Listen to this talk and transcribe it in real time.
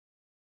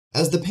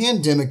As the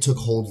pandemic took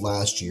hold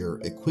last year,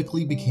 it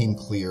quickly became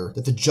clear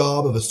that the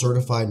job of a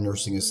certified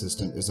nursing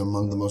assistant is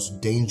among the most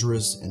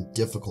dangerous and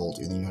difficult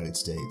in the United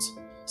States.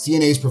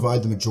 CNAs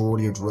provide the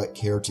majority of direct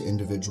care to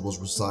individuals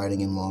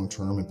residing in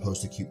long-term and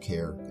post-acute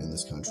care in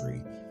this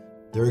country.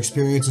 Their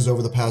experiences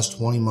over the past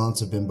 20 months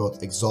have been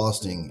both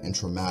exhausting and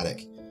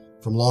traumatic.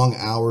 From long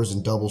hours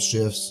and double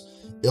shifts,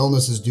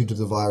 illnesses due to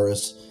the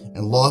virus,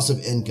 and loss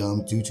of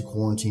income due to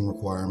quarantine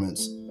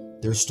requirements,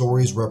 their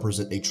stories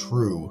represent a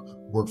true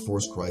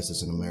workforce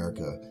crisis in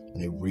America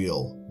and a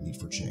real need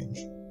for change.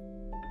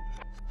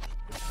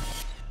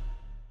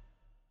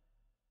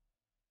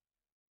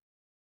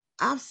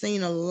 I've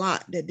seen a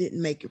lot that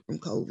didn't make it from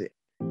COVID.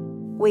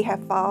 We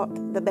have fought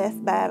the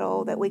best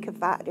battle that we could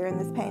fight during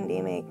this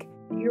pandemic.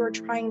 You're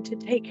trying to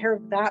take care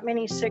of that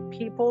many sick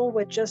people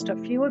with just a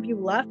few of you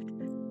left,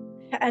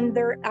 and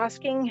they're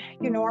asking,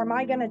 am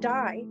I gonna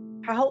die?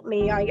 Help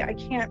me, I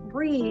can't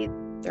breathe.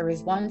 There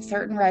was one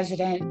certain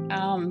resident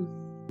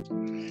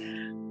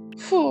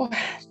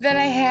that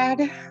I had,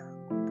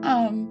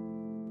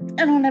 and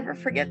I'll never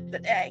forget the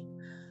day.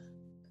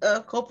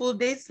 A couple of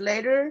days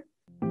later,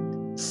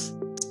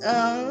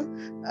 I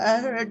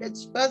heard that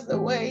she passed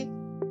away.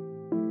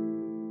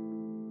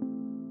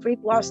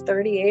 We've lost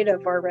 38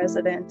 of our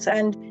residents,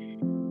 and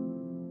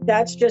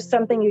that's just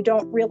something you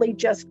don't really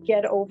just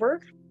get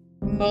over.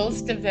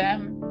 Most of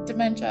them,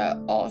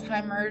 dementia,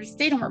 Alzheimer's,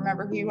 they don't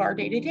remember who you are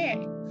day to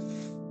day.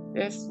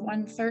 This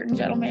one certain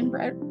gentleman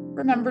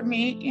remembered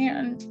me,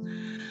 and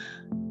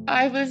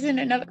I was in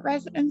another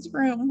resident's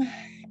room,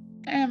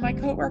 and my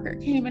coworker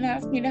came and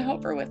asked me to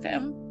help her with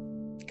him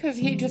because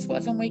he just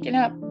wasn't waking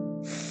up.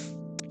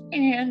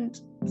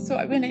 And so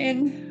I went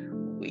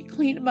in, we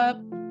cleaned him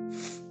up,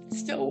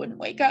 still wouldn't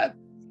wake up,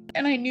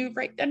 and I knew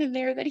right then and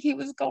there that he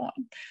was gone.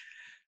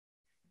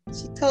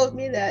 She told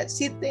me that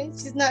she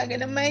thinks she's not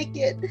gonna make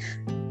it.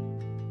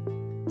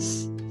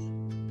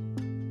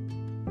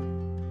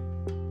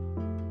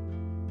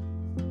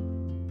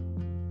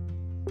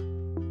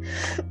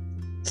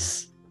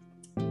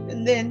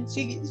 And then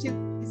she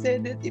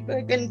said that if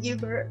I can give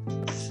her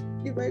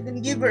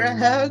a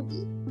hug,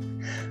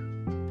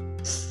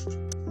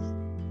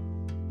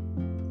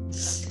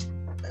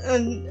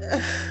 and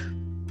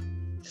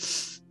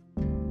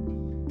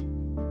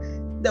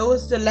that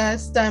was the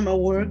last time I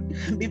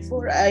worked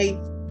before I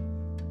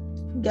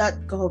got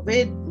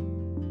COVID.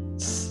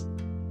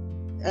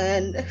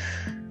 And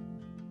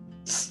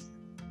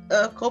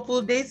a couple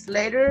of days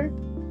later,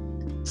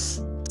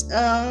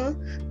 I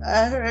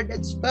heard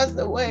that she passed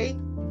away.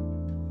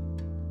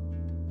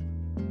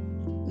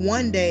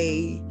 One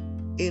day,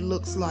 it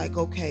looks like,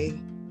 okay,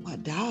 my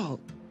dog,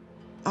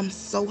 I'm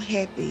so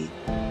happy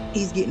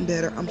he's getting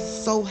better. I'm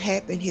so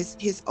happy his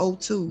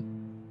O2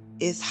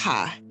 is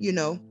high,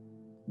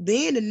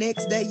 Then the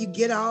next day you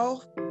get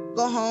off,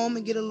 go home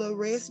and get a little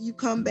rest. You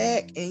come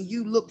back and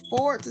you look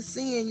forward to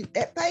seeing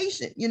that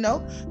patient,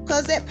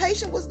 because that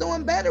patient was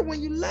doing better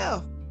when you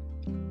left.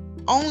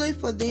 Only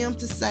for them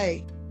to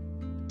say,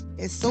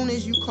 as soon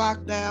as you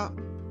clocked out,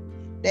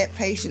 that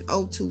patient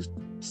O2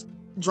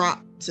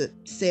 dropped to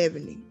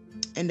 70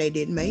 and they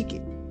didn't make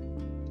it.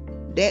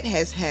 That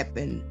has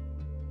happened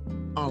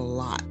a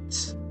lot.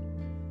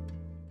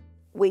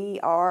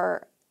 We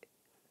are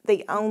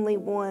the only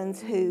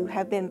ones who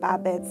have been by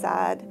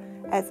bedside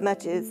as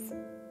much as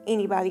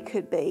anybody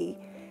could be.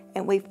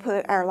 And we've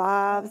put our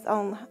lives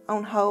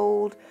on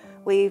hold.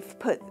 We've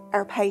put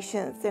our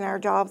patients and our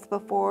jobs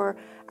before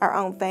our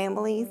own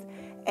families.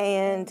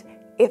 And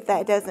if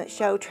that doesn't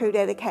show true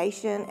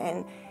dedication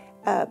and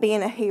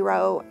being a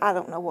hero, I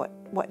don't know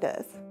what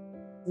does.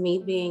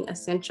 Me being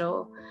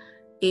essential,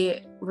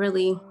 it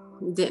really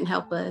didn't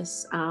help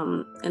us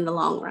in the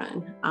long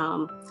run.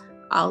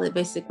 All it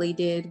basically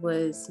did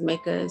was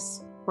make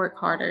us work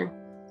harder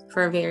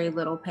for very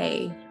little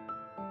pay.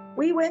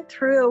 We went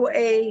through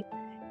a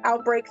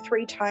outbreak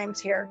 3 times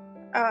here.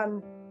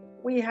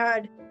 We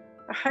had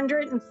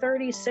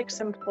 136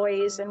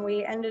 employees, and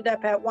we ended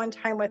up at one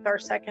time with our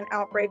second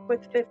outbreak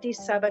with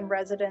 57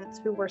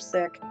 residents who were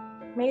sick.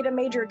 Made a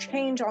major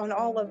change on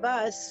all of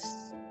us,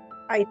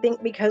 I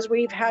think, because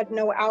we've had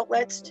no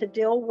outlets to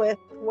deal with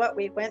what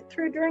we went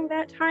through during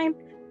that time.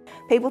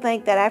 People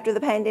think that after the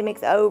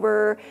pandemic's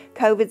over,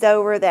 COVID's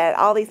over, that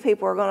all these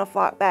people are going to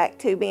flock back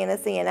to being a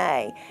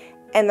CNA,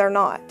 and they're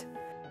not.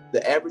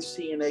 The average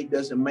CNA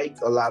doesn't make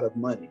a lot of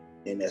money,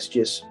 and that's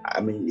just,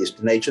 it's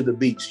the nature of the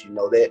beast. You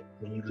know that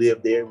when you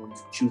live there, when you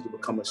choose to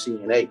become a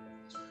CNA.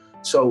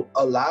 So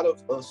a lot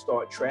of us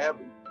start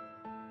traveling.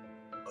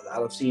 A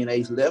lot of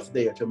CNAs left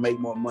there to make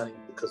more money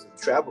because of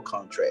the travel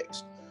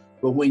contracts.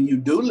 But when you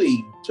do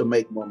leave to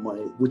make more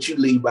money, what you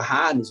leave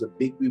behind is a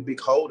big, big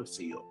hole to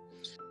fill.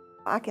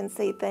 I can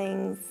see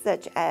things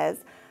such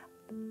as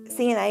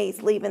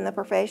CNAs leaving the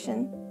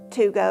profession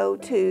to go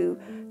to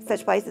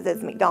such places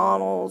as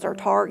McDonald's or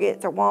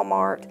Targets or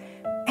Walmart,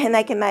 and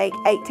they can make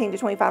 $18 to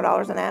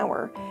 $25 an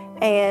hour,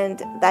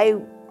 and they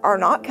are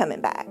not coming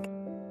back.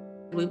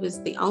 We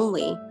was the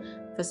only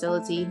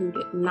facility who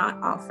did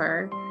not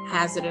offer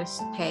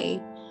hazardous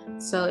pay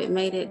So it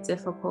made it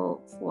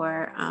difficult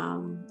for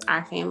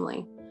our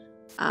family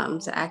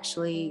to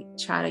actually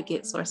try to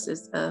get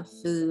sources of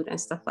food and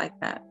stuff like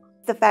that.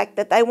 The fact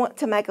that they want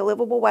to make a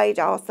livable wage,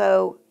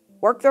 also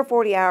work their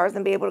 40 hours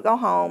and be able to go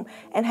home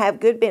and have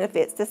good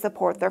benefits to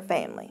support their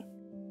family.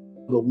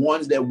 The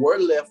ones that were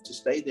left to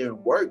stay there and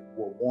work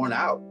were worn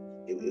out.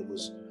 It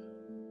was,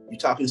 you're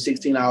talking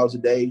 16 hours a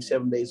day,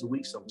 7 days a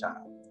week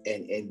sometimes.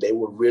 And they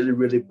were really,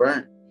 really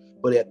burnt.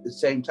 But at the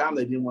same time,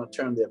 they didn't want to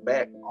turn their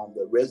back on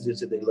the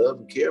residents that they love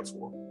and care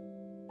for.